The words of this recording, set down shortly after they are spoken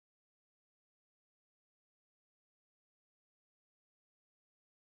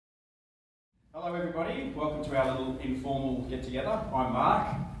Hello everybody, welcome to our little informal get-together. I'm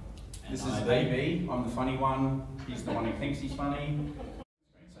Mark. This is AB. I'm the funny one. He's the one who thinks he's funny.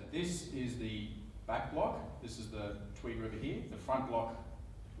 So this is the back block. This is the Tweed River here. The front block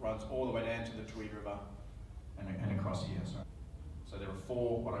runs all the way down to the Tweed River and across here. So there are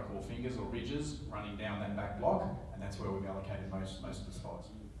four what I call fingers or ridges running down that back block, and that's where we've allocated most of the spots.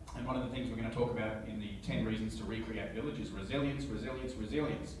 And one of the things we're going to talk about in the 10 reasons to recreate village is resilience, resilience,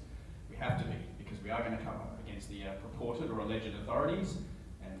 resilience. We have to be, because we are going to come up against the purported or alleged authorities,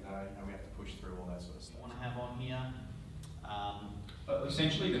 and we have to push through all that sort of stuff. Want to have on here?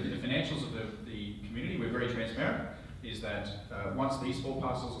 Essentially, the financials of the community, we're very transparent, is that once these 4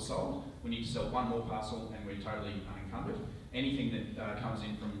 parcels are sold, we need to sell 1 more parcel and we're totally unencumbered. Anything that comes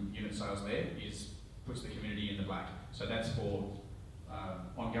in from unit sales there puts the community in the black. So that's for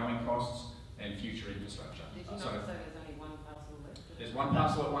ongoing costs and future infrastructure. Did you not say there's only 1 parcel left? There's 1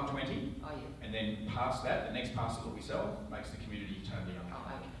 parcel at 120, oh, yeah. and then past that, the next parcel that we sell makes the community totally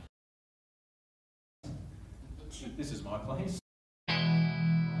unencumbered. Oh, okay. This is my place.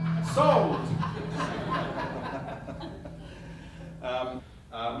 Sold!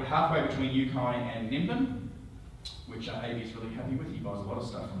 We're halfway between Yukai and Nimbin, which AB is really happy with. He buys a lot of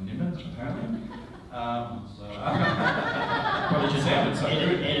stuff from Nimbin, apparently. Probably just sounded so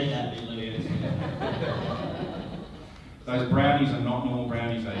good. Edit that bit, Louis. Those brownies are not normal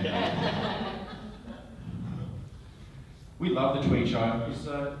brownies, AB. We love the Tweed Show.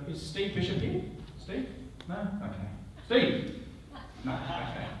 Is Steve Bishop here? Steve? No? Okay. Steve? No,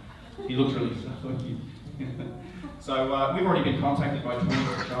 okay. He looks really So we've already been contacted by Tweed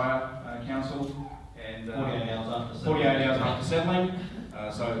Shire Council, and 48 hours after settling.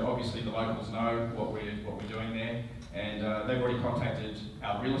 So obviously the locals know what we're doing there, and they've already contacted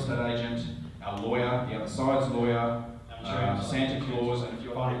our real estate agent, our lawyer, the other side's lawyer, Santa Claus, and a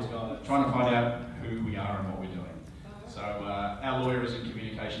few other people, trying to find out who we are and what we're doing. So our lawyer is in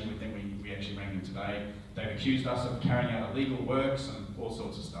communication with them. We actually rang them today. They've accused us of carrying out illegal works and all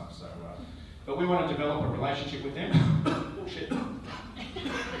sorts of stuff. So, but we want to develop a relationship with them. Bullshit. Sorry.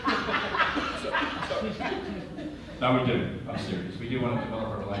 No, we do. I'm serious. We do want to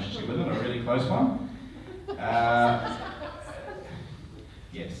develop a relationship with them, a really close one.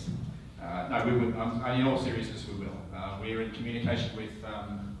 Yes. No, we would. In all seriousness, we will. We're in communication with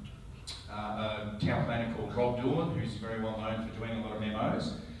a town planner called Rob Darwin, who's very well known for doing a lot of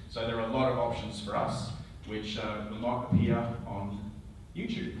memos. So there are a lot of options for us, which will not appear on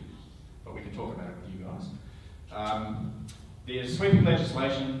YouTube, but we can talk about it with you guys. There's sweeping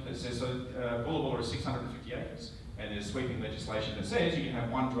legislation that says, Bhula is 650 acres, and there's sweeping legislation that says you can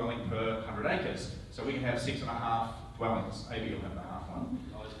have 1 dwelling per 100 acres. So we can have 6.5 dwellings. AB will have the half one.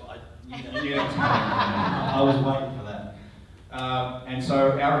 I was waiting for that. And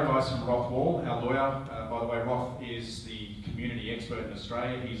so our advice from Roth Wall, our lawyer, by the way, Roth is the community expert in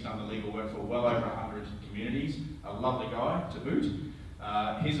Australia. He's done the legal work for well over 100 communities. A lovely guy to boot.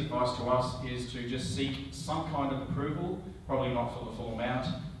 His advice to us is to just seek some kind of approval, probably not for the full amount,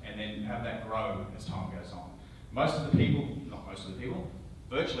 and then have that grow as time goes on. Most of the people, not most of the people,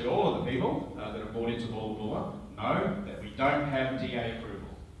 virtually all of the people that have bought into Bhula know that we don't have DA approval.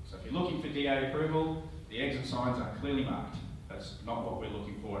 So if you're looking for DA approval, the exit signs are clearly marked. That's not what we're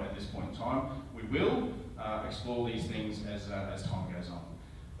looking for at this point in time. We will explore these things as time goes on.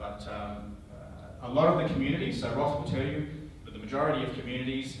 But a lot of the communities, so Roth will tell you, that the majority of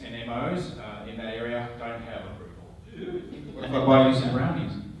communities and MOs in that area don't have approval. What if I buy you some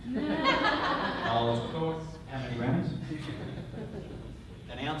brownies? How many brownies?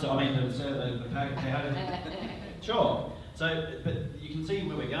 An ounce, I mean, the packet. Sure. So, but you can see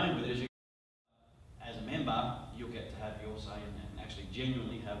where we're going with it. As a member, you'll get to have your say and actually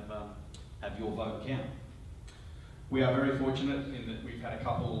genuinely have your vote count. We are very fortunate in that we've had a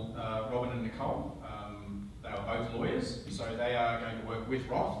couple, Robin and Nicole. They were both lawyers, so they are going to work with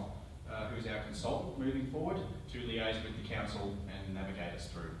Roth, who's our consultant moving forward, to liaise with the council and navigate us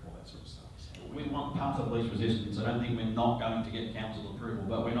through all that sort of stuff. So we want path of least resistance. I don't think we're not going to get council approval,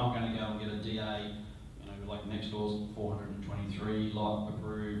 but we're not going to go and get a DA, like next door's 423, lot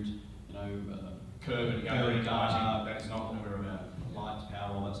approved, curb and gutter, that's not what we're about. Lights,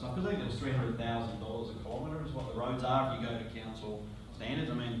 power, all that stuff. Because I think it was $300,000 a kilometre is what the roads are if you go to council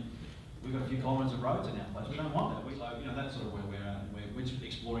standards. I mean, we've got a few kilometres of roads in our place. We don't want that. That's sort of where we're at. We're just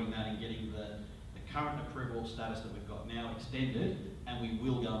exploring that and getting the current approval status that we've got now extended, and we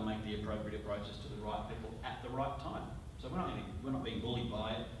will go and make the appropriate approaches to the right people at the right time. So we're not being bullied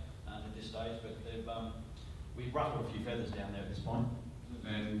by it at this stage, but we've ruffled a few feathers down there at this point.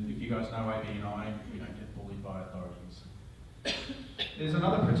 And if you guys know AB and I, we don't get bullied by authorities. There's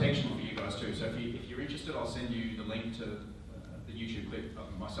another protection for you guys too. So if you're interested, I'll send you the link to the YouTube clip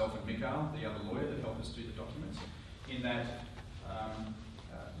of myself and Mikhail, the other lawyer that helped us do the documents. In that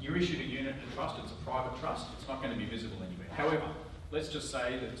you're issued a unit of trust. It's a private trust. It's not going to be visible anywhere. However, let's just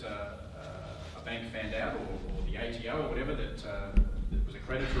say that a bank found out, or the ATO or whatever, that was a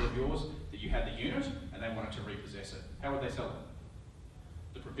creditor of yours, that you had the unit and they wanted to repossess it. How would they sell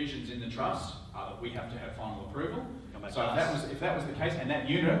it? The provisions in the trust are that we have to have final approval. So if that was the case, and that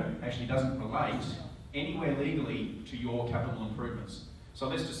unit actually doesn't relate anywhere legally to your capital improvements. So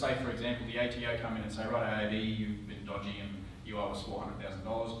let's just say, for example, the ATO come in and say, right, AB, you've been dodgy and you owe us $400,000.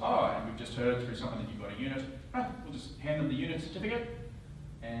 Oh, and we've just heard through something that you've got a unit. Oh, we'll just hand them the unit certificate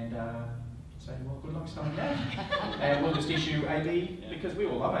and say, well, good luck selling that. And we'll just issue AB, because we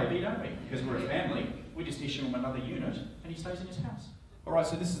all love AB, don't we? Because we're a family. We just issue him another unit and he stays in his house. All right,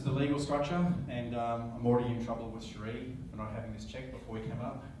 so this is the legal structure, and I'm already in trouble with Cherie for not having this checked before we came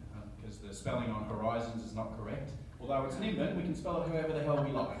up, because the spelling on Horizons is not correct. Although it's an invent, we can spell it however the hell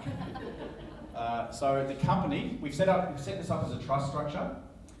we like. So the company, we've set this up as a trust structure.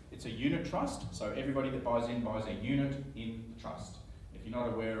 It's a unit trust, so everybody that buys in buys a unit in the trust. If you're not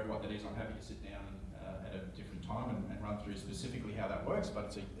aware of what that is, I'm happy to sit down at a different time and run through specifically how that works,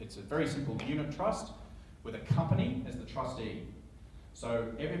 but it's a very simple unit trust with a company as the trustee.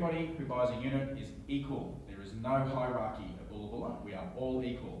 So everybody who buys a unit is equal. There is no hierarchy at Bhula. We are all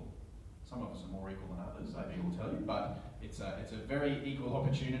equal. Some of us are more equal than others, I will tell you, but it's a very equal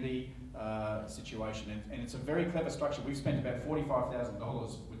opportunity situation, and it's a very clever structure. We've spent about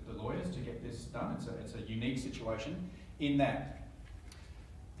 $45,000 with the lawyers to get this done. It's a unique situation in that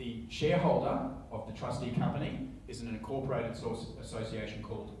the shareholder of the trustee company is an incorporated association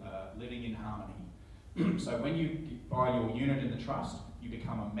called Living in Harmony. So when you buy your unit in the trust, you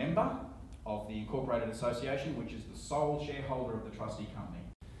become a member of the incorporated association, which is the sole shareholder of the trustee company.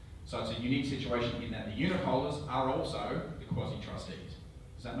 So it's a unique situation in that the unit holders are also the quasi-trustees.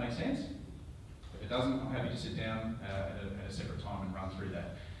 Does that make sense? If it doesn't, I'm happy to sit down at a separate time and run through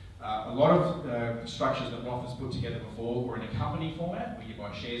that. A lot of structures that Roth has put together before were in a company format, where you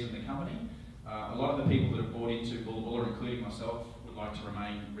buy shares in the company. A lot of the people that have bought into Bhula, including myself, would like to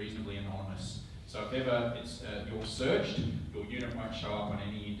remain reasonably anonymous. So if ever you're searched, your unit won't show up on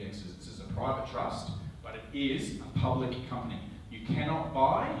any indexes. This is a private trust, but it is a public company. You cannot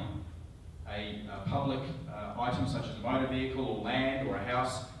buy a public item such as a motor vehicle or land or a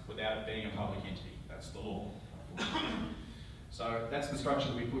house without it being a public entity. That's the law. So that's the structure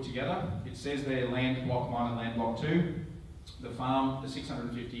that we put together. It says there land block 1 and land block 2. The farm, the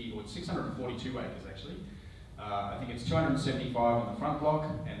 650 or 642 acres actually. I think it's 275 on the front block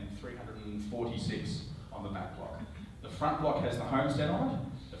and 346 on the back block. The front block has the homestead on it.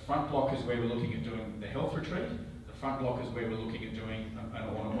 The front block is where we're looking at doing the health retreat. The front block is where we're looking at doing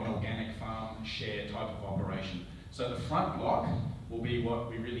an organic farm share type of operation. So the front block will be what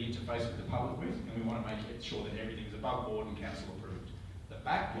we really interface with the public with, and we want to make sure that everything's above board and council approved. The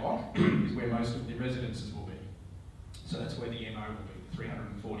back block is where most of the residences will be. So that's where the MO will be,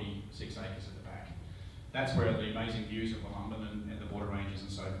 346 acres at the back. That's where the amazing views of Wollumbin and the border ranges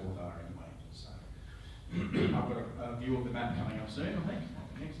and so forth are anyway. So I've got a view of the map coming up soon, I think.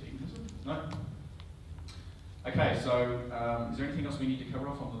 Next evening, is it? No? Okay, so is there anything else we need to cover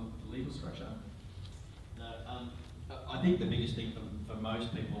off on the legal structure? No, I think the biggest thing for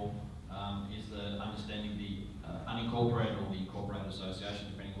most people is the understanding the unincorporated or the incorporated association,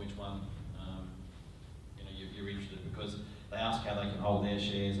 depending on which one you're interested in, because they ask how they can hold their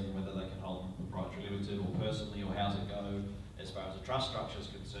shares and whether they can hold them proprietary limited or personally, or how's it go as far as the trust structure is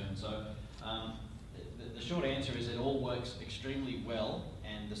concerned. So the short answer is it all works extremely well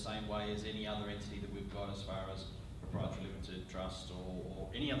and the same way as any other entity that we've got as far as proprietary limited trust or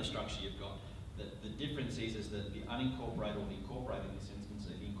any other structure you've got. The difference is that the unincorporated or the incorporated in this instance,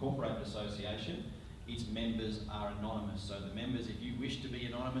 the incorporated association, its members are anonymous. So the members, if you wish to be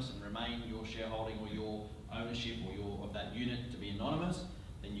anonymous and remain your shareholding or your ownership or of that unit to be anonymous,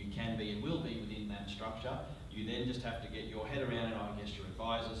 then you can be and will be within that structure. You then just have to get your head around it, I guess your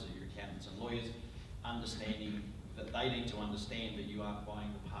advisors or your accountants and lawyers, understanding that they need to understand that you aren't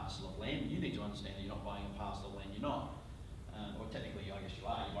buying a parcel of land. You need to understand that you're not buying a parcel of land, you're not. Or technically, I guess you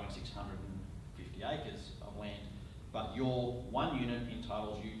are, you're buying 650 acres of land, but your one unit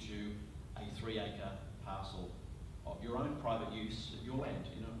entitles you to a 3-acre parcel of your own private use of your land,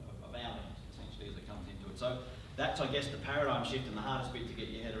 of our land, essentially, as it comes into it. So that's, I guess, the paradigm shift and the hardest bit to get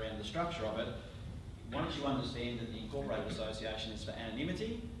your head around the structure of it. Once you understand that the incorporated association is for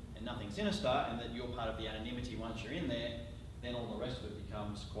anonymity and nothing sinister, and that you're part of the anonymity once you're in there, then all the rest of it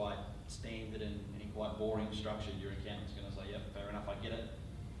becomes quite standard and quite boring structure, your accountant's going to say, yep, fair enough, I get it.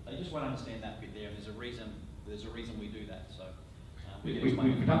 They just won't understand that bit there, and there's a reason we do that. So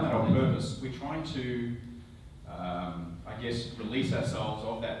we've done that on purpose. We're trying to, I guess, release ourselves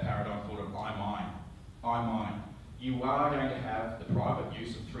of that paradigm called I mine. You are going to have the private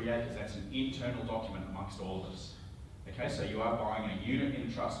use of 3 acres. That's an internal document amongst all of us. Okay, so you are buying a unit in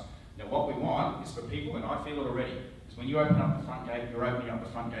a trust. Now what we want is for people, and I feel it already, is when you open up the front gate, you're opening up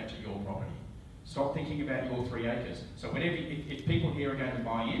the front gate to your property. Stop thinking about your 3 acres. So whenever, if people here are going to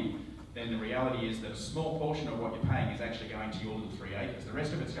buy in, then the reality is that a small portion of what you're paying is actually going to your little 3 acres. The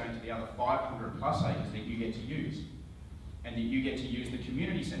rest of it's going to the other 500 plus acres that you get to use. And that you get to use the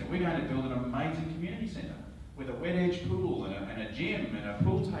community centre. We're going to build an amazing community centre with a wet edge pool and a gym and a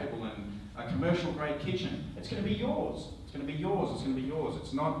pool table and a commercial grade kitchen. It's going to be yours. It's going to be yours. It's going to be yours.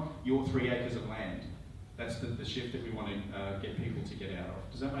 It's not your 3 acres of land. That's the shift that we want to get people to get out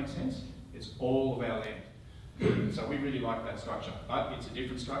of. Does that make sense? It's all of our land. So we really like that structure, but it's a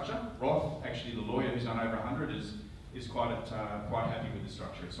different structure. Roth, actually the lawyer who's done over 100, is quite happy with the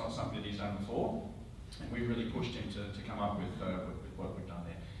structure. It's not something that he's done before, and we really pushed him to come up with what we've done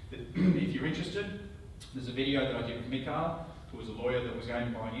there. If you're interested, there's a video that I did with Mikhail, who was a lawyer that was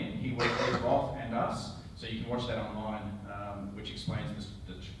going to buy in. He worked with Roth and us, so you can watch that online, which explains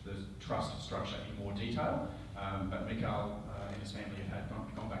the trust structure in more detail. But Mikhail and his family have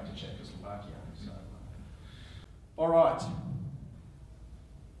gone back to Czechoslovakia. So, all right.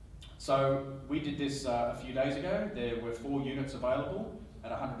 So we did this a few days ago. There were 4 units available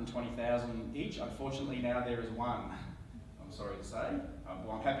at 120,000 each. Unfortunately, now there is 1. I'm sorry to say.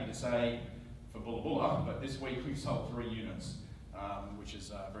 Well, I'm happy to say for Bhula, but this week we've sold 3 units, which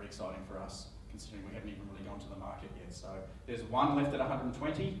is very exciting for us, considering we haven't even really gone to the market yet. So there's 1 left at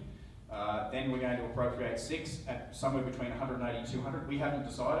 120. Then we're going to appropriate 6 at somewhere between 180 and 200. We haven't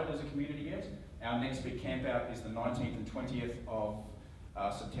decided as a community yet. Our next big camp out is the 19th and 20th of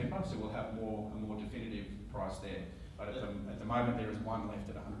September, so we'll have a more definitive price there. But at the moment there is 1 left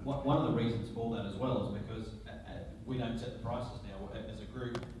at 100. One of the reasons for that as well is because we don't set the prices now. As a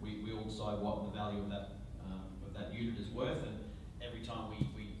group, we all decide what the value of that unit is worth, and every time we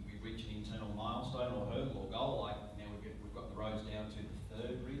reach an internal milestone or hurdle or goal, like now we've got the roads down to the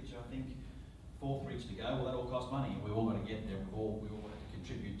 3rd ridge, I think, 4th ridge to go. Well, that all costs money, and we've all got to get there. We all have to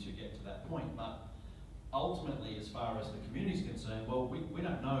contribute to get to that point. But ultimately, as far as the community is concerned, well, we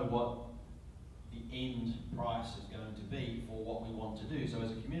don't know what the end price is going to be for what we want to do. So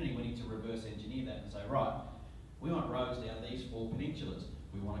as a community, we need to reverse engineer that and say, right, we want roads down these 4 peninsulas.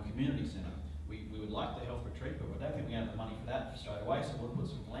 We want a community centre. We would like the health retreat, but we don't think we have the money for that straight away, so we'll put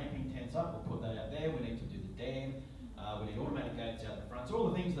some glamping tents up, we'll put that out there. We need to do the dam, we need automatic gates out the front. So all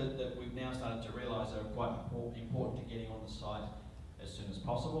the things that we've now started to realise are quite important to getting on the site as soon as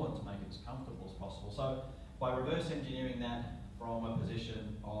possible and to make it as comfortable as possible. So by reverse engineering that from a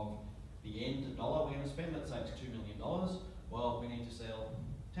position of the end dollar we're going to spend, let's say it's $2 million, well, we need to sell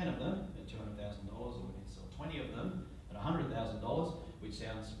 10 of them at $200,000, or we need to sell 20 of them at $100,000, which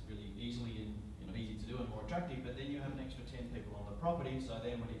sounds really easy to do and more attractive, but then you have an extra 10 people on the property, so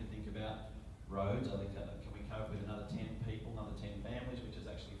then we need to think about roads. Can we cope with another 10 people, another 10 families, which is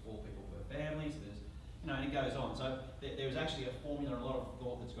actually 4 people per family, so there's, and it goes on. So there's actually a formula, a lot of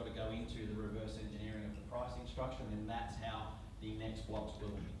thought that's got to go into the reverse engineering of the pricing structure, and then that's how the next blocks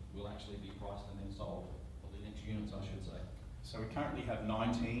will actually be priced and then sold, or the next units, I should say. So we currently have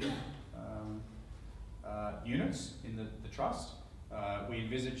 19 units in the trust. We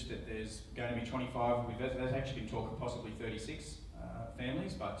envisage that there's going to be 25, there's actually been talk of possibly 36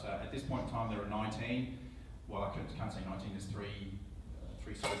 families, but at this point in time there are 19, well I can't say 19, there's 22,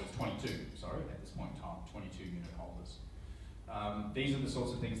 sorry, at this point in time, 22 unit holders. These are the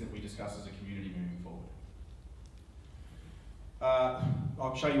sorts of things that we discuss as a community moving forward.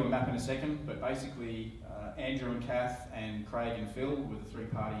 I'll show you a map in a second, but basically Andrew and Kath and Craig and Phil were the 3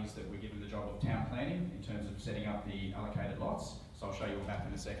 parties that were given the job of town planning in terms of setting up the allocated lots. So I'll show you a map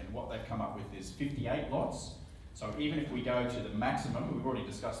in a second. What they've come up with is 58 lots. So even if we go to the maximum, we've already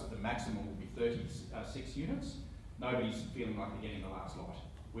discussed that the maximum will be 36 units. Nobody's feeling like they're getting the last lot.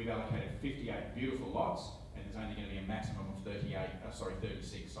 We've allocated 58 beautiful lots, and there's only going to be a maximum of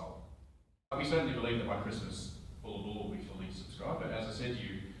 36 sold. We certainly believe that by Christmas, Bhula will be fully subscribed, but as I said to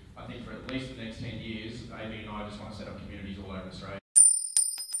you, I think for at least the next 10 years, Amy and I just want to set up communities all over Australia.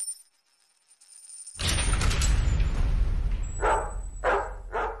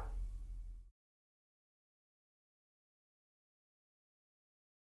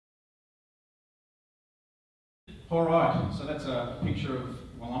 All right, so that's a picture of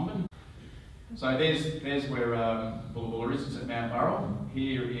Wollumben. So there's where Bhula is. It's at Mount Burrell.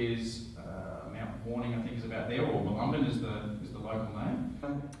 Here is Warning, I think, is about there, or Molumban is the local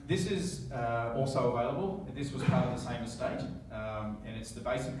name. This is also available. This was part of the same estate, and it's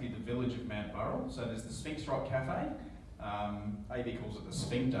basically the village of Mount Burrell. So there's the Sphinx Rock Cafe. AB calls it the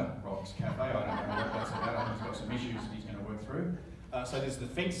Sphincter Rocks Cafe. I don't know what that's about. I think he's got some issues that he's going to work through. So there's the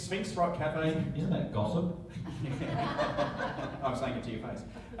Sphinx Rock Cafe. Isn't that gossip? I'm saying it to your face.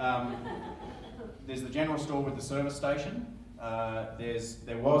 There's the general store with the service station.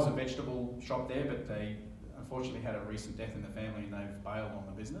 There was a vegetable shop there, but they unfortunately had a recent death in the family and they've bailed on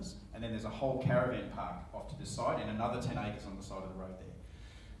the business. And then there's a whole caravan park off to this side and another 10 acres on the side of the road there.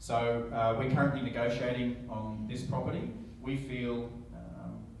 So we're currently negotiating on this property. We feel,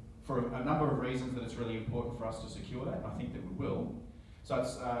 for a number of reasons, that it's really important for us to secure that, and I think that we will. So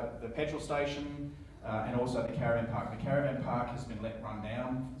it's the petrol station and also the caravan park. The caravan park has been let run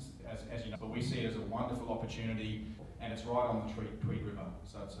down, as you know, but we see it as a wonderful opportunity, and it's right on the Tweed River.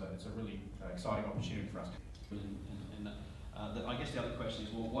 So it's a really exciting opportunity for us. I guess the other question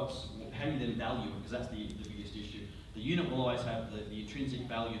is, well, how do you then value it? Because that's the biggest issue. The unit will always have the intrinsic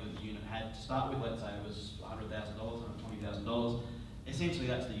value that the unit had to start with. Let's say it was $100,000, $120,000. Essentially,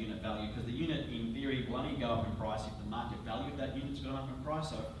 that's the unit value, because the unit, in theory, will only go up in price if the market value of that unit's gone up in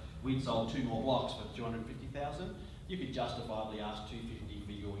price. So if we'd sold 2 more blocks for $250,000, you could justifiably ask $250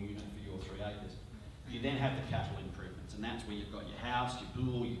 for your unit for your 3 acres. You then have the capital improvements, and that's where you've got your house, your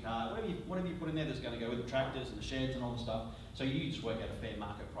pool, your car, whatever you put in there that's going to go with the tractors and the sheds and all the stuff. So you just work out a fair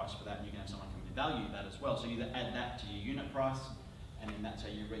market price for that, and you can have someone come in and value that as well. So you either add that to your unit price, and then that's how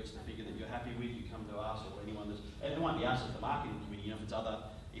you reach the figure that you're happy with. You come to us or anyone that's, and it won't be us as the marketing committee. You know,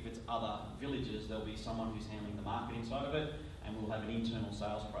 if it's other villages, there'll be someone who's handling the marketing side of it, and we'll have an internal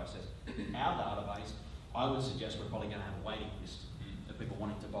sales process. Our database, I would suggest we're probably going to have a waiting list of people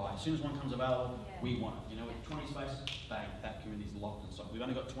wanting to buy. As soon as one comes available, we want it. You know, with 20 spaces, bang, that community's locked and stocked. We've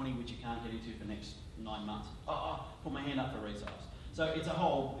only got 20 which you can't get into for the next 9 months. Put my hand up for resales. So it's a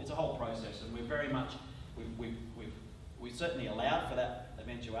whole process, and we're very much we certainly allowed for that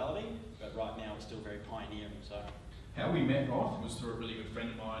eventuality, but right now it's still very pioneering. So how we met Roth was through a really good friend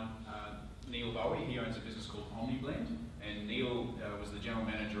of mine, Neil Bowie. He owns a business called OmniBlend, and Neil was the general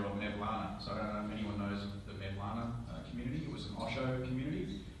manager of Mevlana. So I don't know if anyone knows the Mevlana community. It was an Osho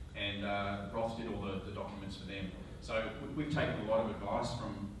community, and Roth did all the documents for them. So we've taken a lot of advice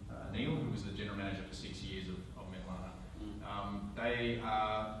from Neil, who was the general manager for 6 years of Mevlana. They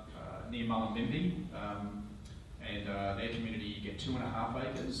are near Mullumbimby, and their community, you get 2.5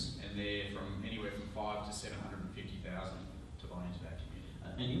 acres, and they're from anywhere from 5 to 750,000 to buy into that community.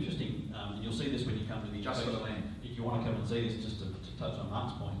 And interesting, and you'll see this when you come to the just for the land. If you want to come and see this, just to touch on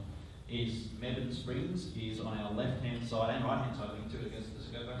Mark's point, is Mebane Springs is on our left-hand side and right-hand side. I think too. Does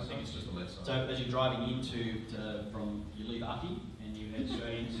it go back? I think it's just the left side. So as you're driving from you leave Ucky and you head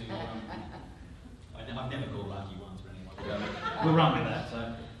straight into. I've never called Ucky once or anything like that. We'll run with that.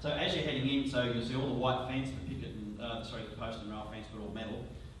 So as you're heading in, so you'll see all the white fence, the picket, and the post and rail fence, but all metal,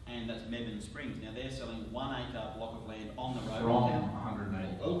 and that's Mebane Springs. Now they're selling 1 acre block of land on the road. From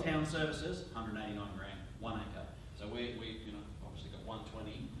 180. All town services, 189 grand, 1 acre. So we obviously got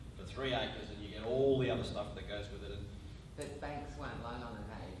 120 for 3 acres, and you get all the other stuff that goes with it. But banks won't loan on it,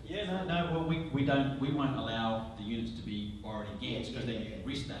 hey? Yeah, no. Well, we won't allow the units to be borrowed against, because then you can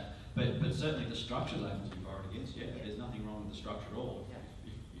risk that. But certainly the structure is open to be borrowed against. Yeah, there's nothing wrong with the structure at all.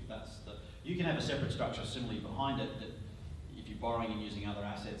 If that's you can have a separate structure similarly behind it. That if you're borrowing and using other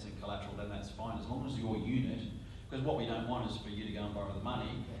assets and collateral, then that's fine as long as your unit. Because what we don't want is for you to go and borrow the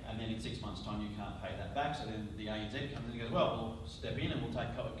money, and then in 6 months' time you can't pay that back. So then the ANZ comes in and goes, well, we'll step in and we'll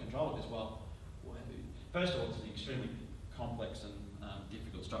take control of this. Well, first of all, it's an extremely complex and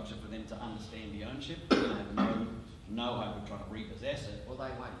difficult structure for them to understand the ownership. They have no hope of trying to repossess it. Well,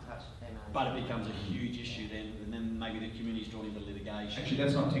 they won't touch them. But it becomes a huge issue then, and then maybe the community's drawn into litigation. Actually,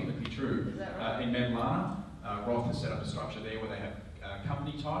 that's not technically true. Is that right? In Mevlana, Roth has set up a structure there where they have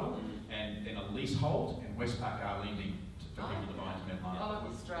company title and then a leasehold, and Westpac are lending for people to buy into Mevlana. Oh,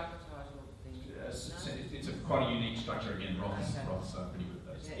 the strike title thing. It's quite a unique structure again. Roth's pretty good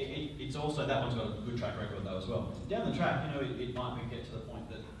at those. It's also, that one's got a good track record though as well. Down the track, it might get to the point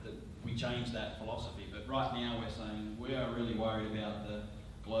that we change that philosophy, but right now we're saying we are really worried about the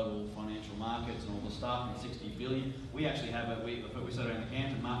global financial markets and all the stuff and 60 billion. We actually have we sat around the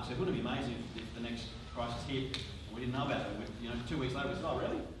camp and Mark said, wouldn't it be amazing if the next crisis hit and we didn't know about it? 2 weeks later we said, oh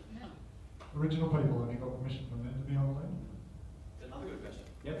really? No. Original people, have you got permission from them to be on the land? Another good question.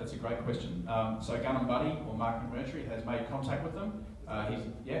 Yeah, that's a great question. So Gunn & Buddy, or Mark McMurtry, has made contact with them. Is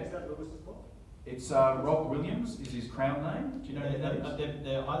that Lewis's block? It's Rob Williams is his crown name. Do you know who that is?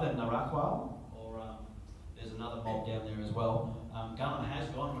 They're either Narakwal or there's another mob down there as well. Government has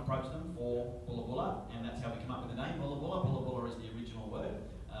gone and approached them for Bhula, and that's how we come up with the name Bhula. Bhula is the original word,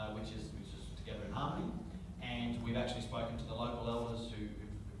 which is together in harmony. And we've actually spoken to the local elders who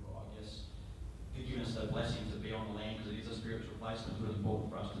I guess, have given us the blessing to be on the land, because it is a spiritual place, and it's really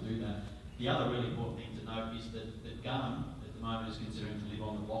important for us to do that. The other really important thing to note is that Gunham at the moment is considering to live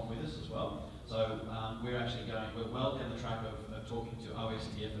on the block with us as well. So we're well down the track of talking to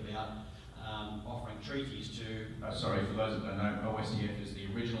OSTF about offering treaties to... sorry, for those that don't know, OSTF is the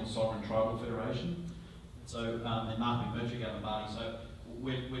original Sovereign Tribal Federation. So, and Mark McMurtry, Government Party. So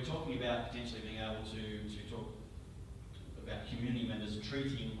we're talking about potentially being able to talk about community members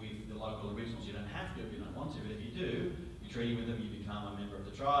treating with the local originals. You don't have to if you don't want to, but if you do, you're treating with them, you become a member of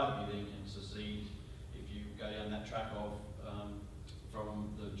the tribe, you then can secede if you go down that track of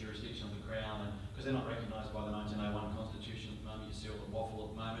from the jurisdiction of the Crown, and because they're not recognised by the 1901 Constitution at the moment. You see all the waffle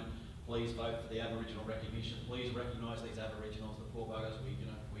at the moment. Please vote for the Aboriginal recognition. Please recognise these Aboriginals, the poor buggers. We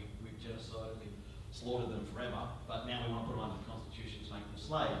genocidally slaughtered them forever, but now we want to put them under the Constitution to make them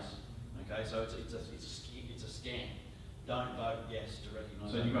slaves. Okay, so it's a scam. Don't vote yes to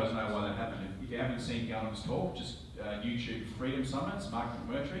recognise. So you guys know why that happened. If you haven't seen Gunham's talk, just YouTube Freedom Summits, Mark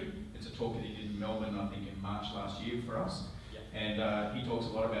McMurtry. It's a talk that he did in Melbourne, I think in March last year for us. And he talks a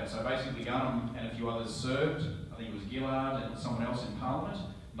lot about it. So basically Gunham and a few others served, I think it was Gillard and someone else in Parliament,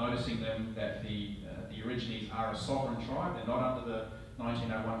 noticing them that the Aborigines are a sovereign tribe. They're not under the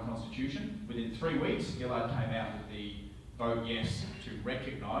 1901 Constitution. Within 3 weeks, Gillard came out with the vote yes to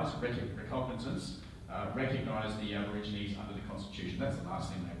recognise the Aborigines under the Constitution. That's the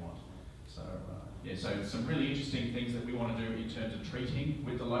last thing they want. So so some really interesting things that we want to do in terms of treating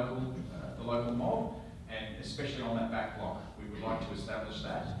with the local mob, and especially on that back block. We would like to establish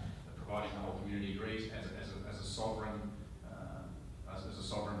that, providing the whole community agrees as a sovereign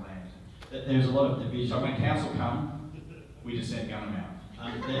land. There's a lot of division. So when council come, we just send Gunham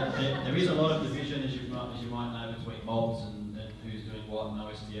out. There is a lot of division, as you might know, between mobs and who's doing what, and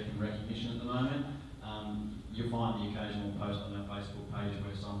OSTF and recognition at the moment. You'll find the occasional post on our Facebook page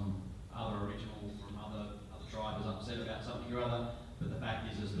where some other original from other tribe is upset about something or other. But the fact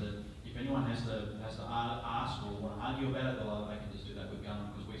is that if anyone has to ask or want to argue about it, they can just do that with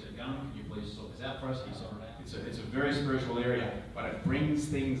Gunham, because we said, Gunham, can you please sort this out for us? It's a very spiritual area, but it brings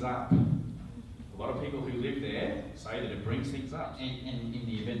things up. A lot of people who live there say that it brings things up. And in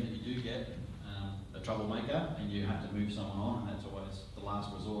the event that you do get a troublemaker and you have to move someone on, and that's always the last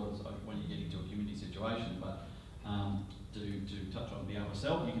resort when you get into a community situation. But to touch on being able to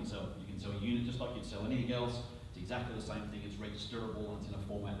sell, you can sell a unit just like you'd sell anything else. It's exactly the same thing. It's registerable and it's in a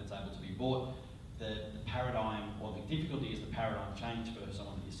format that's able to be bought. The paradigm, or the difficulty is the paradigm change for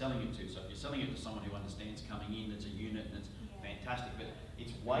someone that you're selling it to. So if you're selling it to someone who understands coming in, it's a unit and it's fantastic, but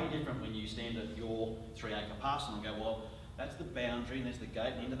it's way different when you stand at your 3-acre parcel and go, well, that's the boundary and there's the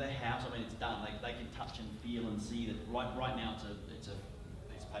gate and into their house. I mean, it's done. They can touch and feel and see that right now it's a piece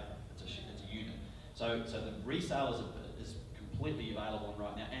of paper. It's a unit. So the resale is completely available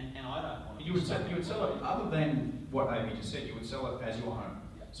right now, and I don't want to. You would sell it, other than what Amy just said, you would sell it as your home.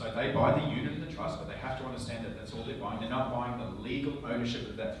 So they buy the unit in the trust, but they have to understand that that's all they're buying. They're not buying the legal ownership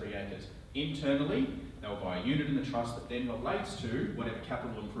of that 3 acres. Internally, they'll buy a unit in the trust that then relates to whatever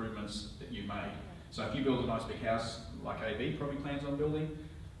capital improvements that you made. So if you build a nice big house, like AB probably plans on building,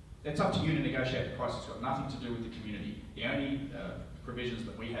 it's up to you to negotiate the price. It's got nothing to do with the community. The only provisions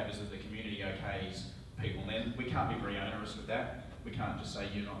that we have is that the community okays people. And then we can't be very onerous with that. We can't just say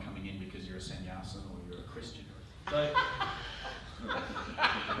you're not coming in because you're a sannyasin or you're a Christian. So, we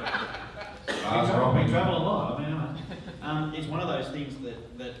travel a lot. I mean, it's one of those things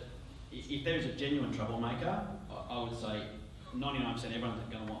that if there's a genuine troublemaker, I would say 99% everyone's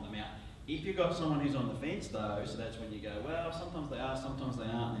going to want them out. If you've got someone who's on the fence, though, so that's when you go, well, sometimes they are, sometimes they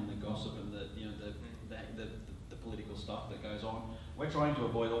aren't, and the gossip and the political stuff that goes on. We're trying to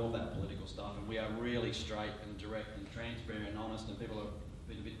avoid all of that political stuff, and we are really straight and direct and transparent and honest, and people are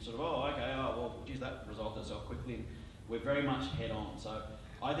a bit sort of, well, geez, that resolved itself quickly. We're very much head on, so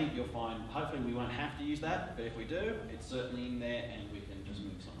I think you'll find, hopefully we won't have to use that, but if we do, it's certainly in there and we can just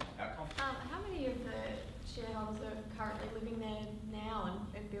move something out. How many of the shareholders are currently living there now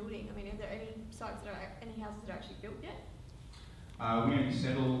and building? I mean, are there any any houses that are actually built yet? We only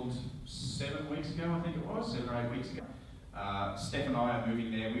settled 7 weeks ago, I think it was, 7 or 8 weeks ago. Steph and I are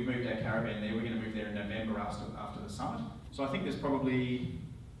moving there. We moved our caravan there. We're going to move there in November after the summit. So I think there's probably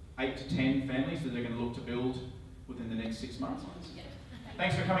 8 to 10 families that are going to look to build within the next 6 months.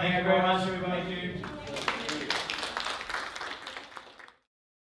 Thanks for coming out, Thank you very much, everybody. Thank you.